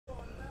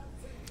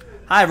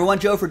Hi everyone,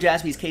 Joe for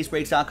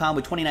JaspysCaseBreaks.com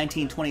with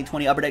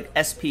 2019-2020 Upper Deck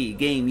SP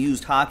Game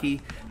Used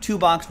Hockey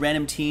 2-box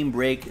random team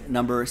break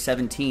number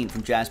 17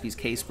 from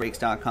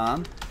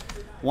JaspysCaseBreaks.com.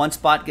 One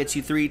spot gets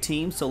you 3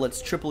 teams, so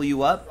let's triple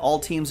you up. All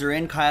teams are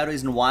in.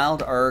 Coyotes and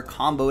Wild are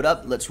comboed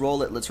up. Let's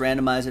roll it. Let's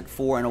randomize it.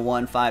 4 and a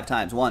 1, 5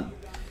 times. 1,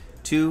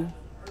 2,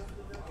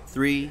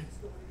 3,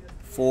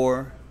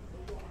 4,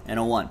 and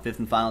a 1. Fifth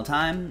and final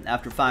time.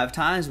 After 5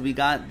 times, we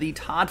got the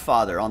Todd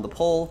Father on the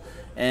pole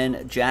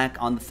and Jack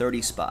on the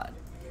 30 spot.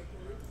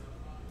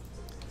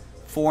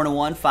 4 and a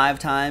 1, 5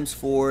 times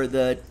for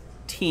the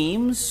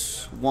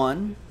teams.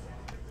 1,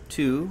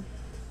 2,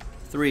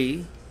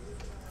 3,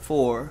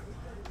 4,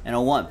 and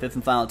a 1. Fifth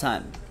and final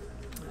time.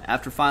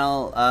 After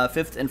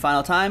fifth and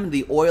final time,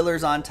 the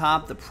Oilers on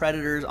top, the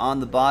Predators on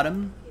the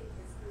bottom.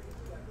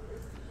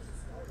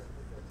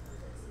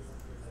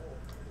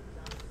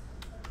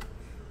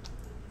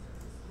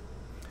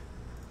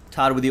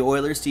 Todd with the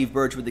Oilers, Steve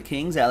Birch with the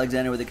Kings,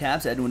 Alexander with the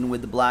Caps, Edwin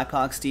with the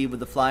Blackhawks, Steve with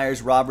the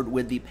Flyers, Robert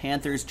with the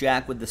Panthers,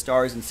 Jack with the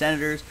Stars and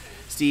Senators,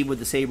 Steve with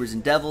the Sabres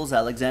and Devils,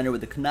 Alexander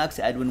with the Canucks,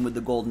 Edwin with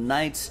the Golden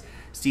Knights,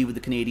 Steve with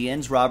the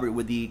Canadiens, Robert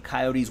with the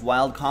Coyotes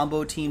Wild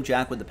combo team,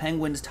 Jack with the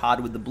Penguins, Todd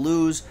with the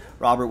Blues,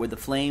 Robert with the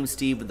Flames,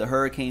 Steve with the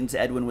Hurricanes,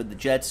 Edwin with the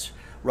Jets,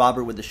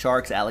 Robert with the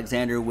Sharks,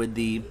 Alexander with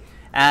the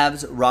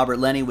Avs, Robert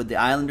Lenny with the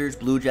Islanders,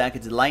 Blue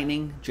Jackets and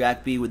Lightning,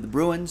 Jack B with the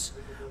Bruins,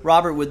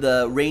 Robert with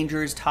the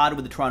Rangers, Todd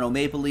with the Toronto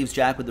Maple Leafs,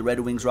 Jack with the Red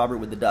Wings, Robert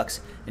with the Ducks,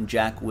 and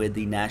Jack with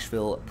the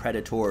Nashville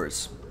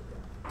Predators.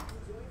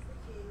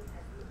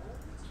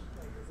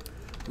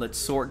 Let's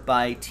sort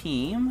by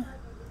team.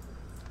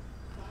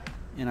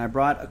 And I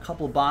brought a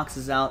couple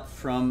boxes out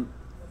from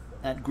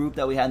that group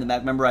that we had in the back.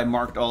 Remember, I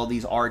marked all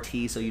these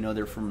RT so you know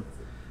they're from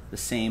the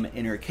same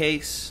inner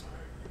case.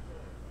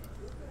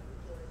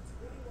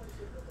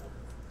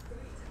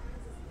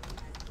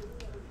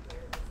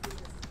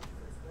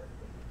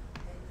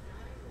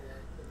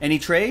 Any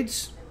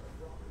trades?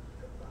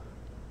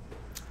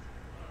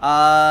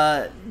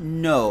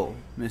 No,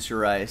 Mr.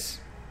 Rice.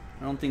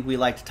 I don't think we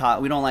like to talk.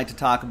 We don't like to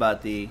talk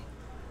about the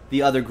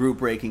other group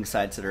breaking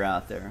sites that are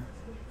out there.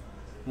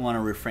 We want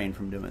to refrain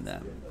from doing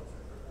that.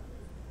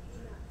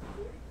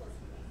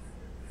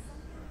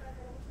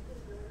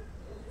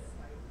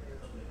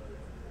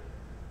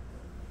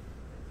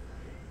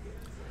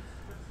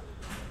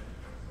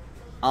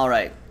 All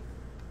right.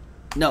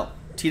 No.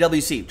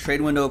 TWC,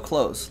 trade window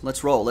closed.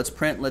 Let's roll. Let's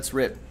print. Let's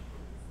rip.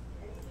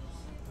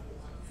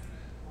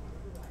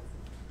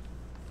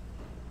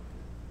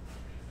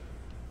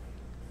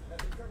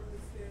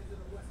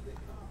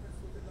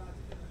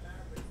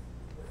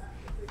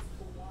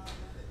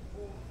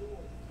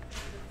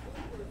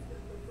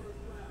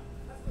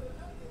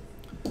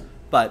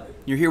 But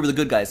you're here with the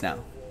good guys now.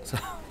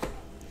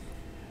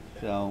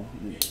 So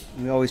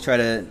we always try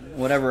to,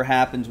 whatever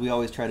happens, we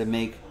always try to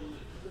make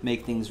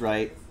things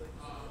right.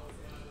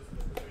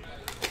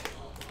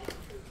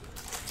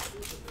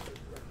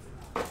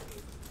 All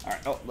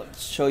right, oh,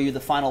 let's show you the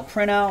final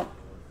printout.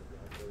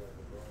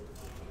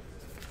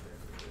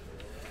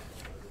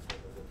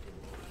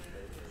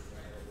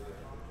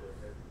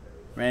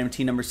 Random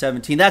team number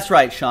 17. That's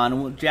right,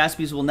 Sean.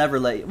 Jaspys will never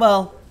let you.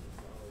 Well,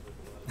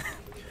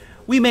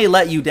 we may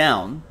let you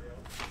down.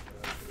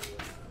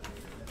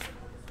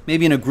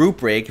 Maybe in a group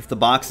break, if the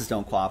boxes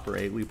don't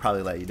cooperate, we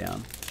probably let you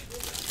down.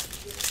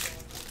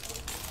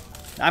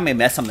 I may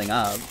mess something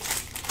up.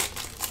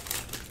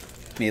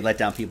 May let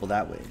down people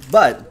that way.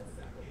 But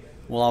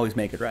we'll always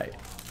make it right.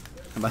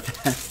 How about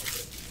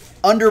that?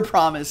 Under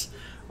promise,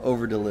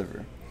 over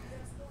deliver.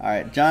 All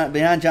right,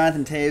 behind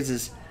Jonathan Taves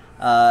is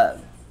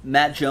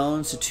Matt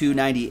Jones to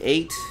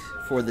 298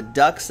 for the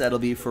Ducks. That'll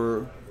be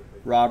for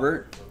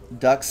Robert.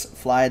 Ducks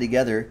fly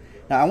together.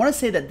 Now, I want to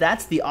say that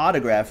that's the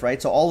autograph,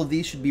 right? So all of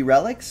these should be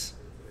relics?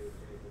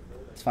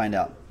 Let's find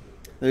out.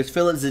 There's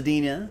Philip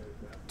Zadina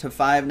to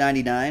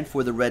 599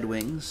 for the Red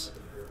Wings.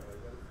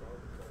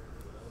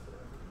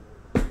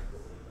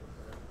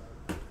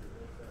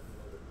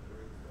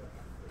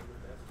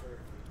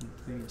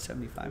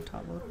 $375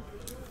 top load.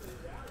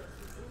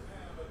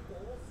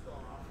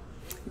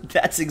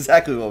 That's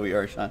exactly what we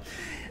are, Sean.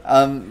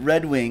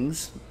 Red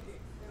Wings.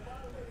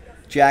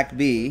 Jack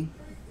B.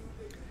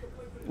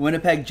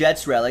 Winnipeg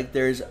Jets relic.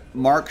 There's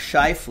Mark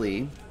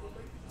Scheifele.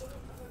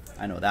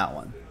 I know that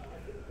one.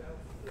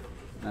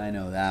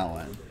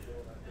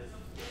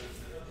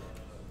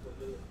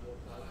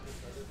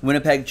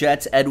 Winnipeg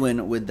Jets,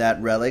 Edwin with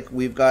that relic.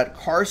 We've got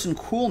Carson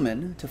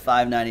Kuhlman to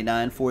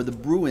 599 for the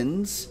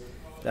Bruins.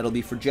 That'll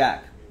be for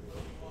Jack.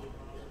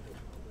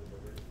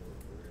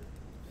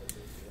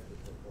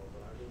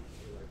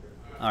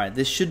 All right,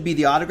 this should be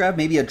the autograph.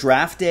 Maybe a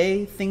draft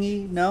day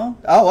thingy? No?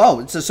 Oh,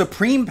 it's a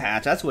Supreme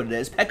patch. That's what it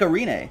is.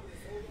 Pecorine.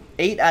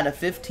 8 out of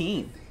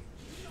 15.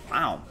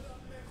 Wow.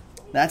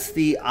 That's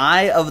the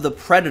Eye of the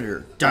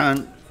Predator.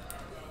 Dun,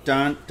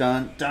 dun,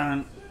 dun,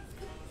 dun.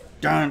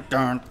 Dun,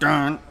 dun,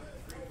 dun.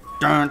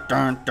 Dun,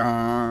 dun,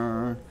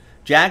 dun.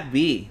 Jack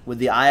B with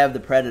the Eye of the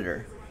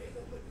Predator.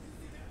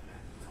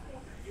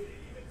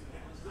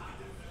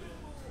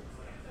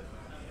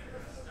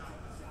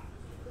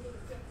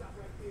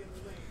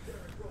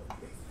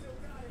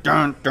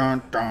 Dun,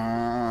 dun,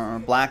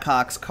 dun.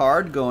 Blackhawks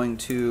card going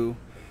to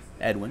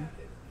Edwin.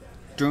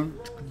 Dun,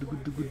 dun,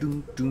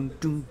 dun, dun,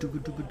 dun,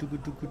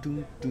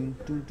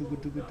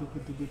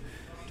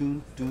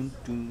 dun,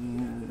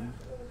 dun.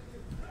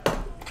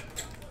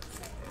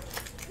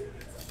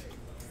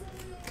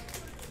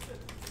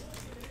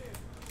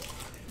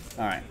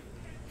 All right.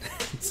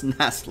 It's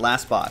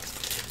last box.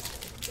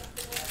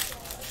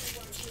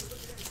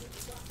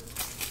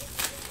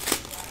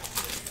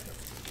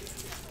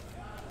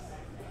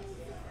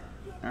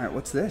 All right,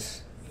 what's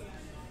this?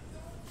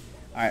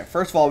 All right,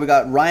 first of all, we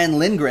got Ryan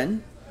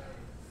Lindgren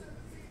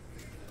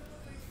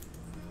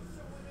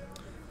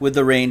with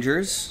the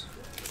Rangers.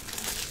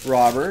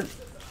 Robert.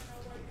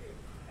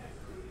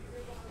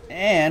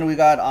 And we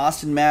got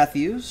Austin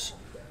Matthews,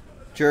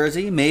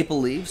 jersey,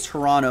 Maple Leafs,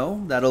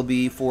 Toronto. That'll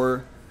be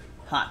for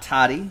Hot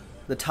Toddy,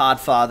 the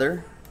Todd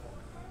father.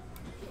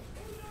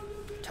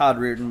 Todd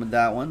Reardon with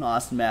that one.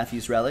 Austin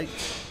Matthews relic.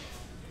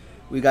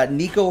 We got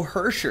Nico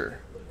Herscher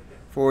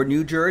for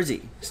New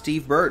Jersey.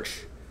 Steve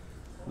Birch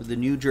with the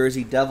New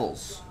Jersey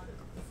Devils.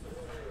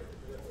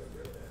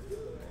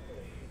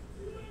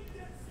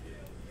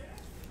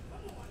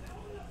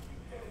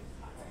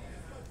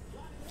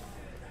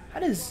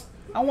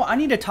 I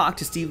need to talk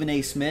to Stephen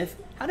A.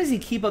 Smith. How does he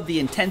keep up the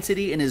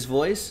intensity in his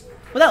voice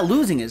without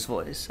losing his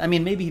voice? I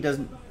mean, maybe he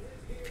doesn't.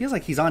 It feels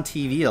like he's on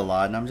TV a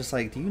lot, and I'm just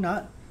like, do you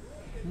not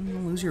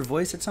lose your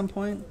voice at some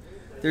point?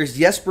 There's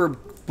Jesper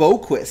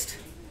Boquist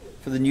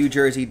for the New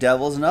Jersey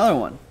Devils. Another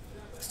one.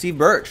 Steve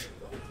Birch.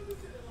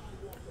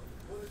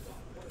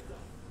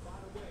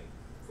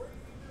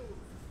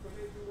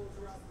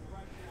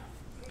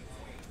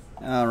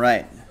 All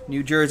right.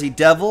 New Jersey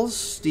Devils,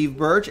 Steve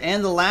Birch.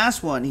 And the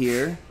last one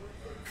here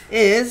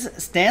is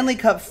Stanley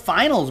Cup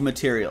Finals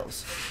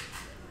materials.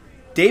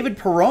 David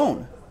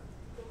Perron.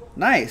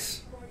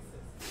 Nice.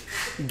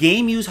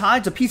 Game used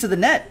hides, a piece of the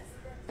net.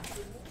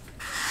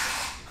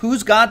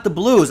 Who's got the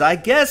Blues? I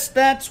guess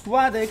that's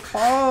why they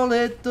call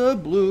it the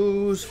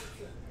Blues.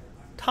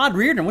 Todd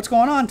Reardon. What's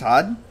going on,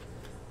 Todd?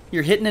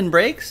 You're hitting in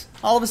breaks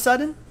all of a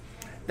sudden?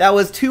 That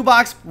was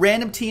 2-box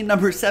random team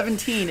number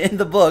 17 in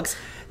the books.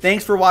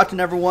 Thanks for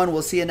watching, everyone.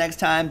 We'll see you next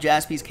time.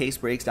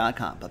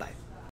 JaspysCaseBreaks.com. Bye-bye.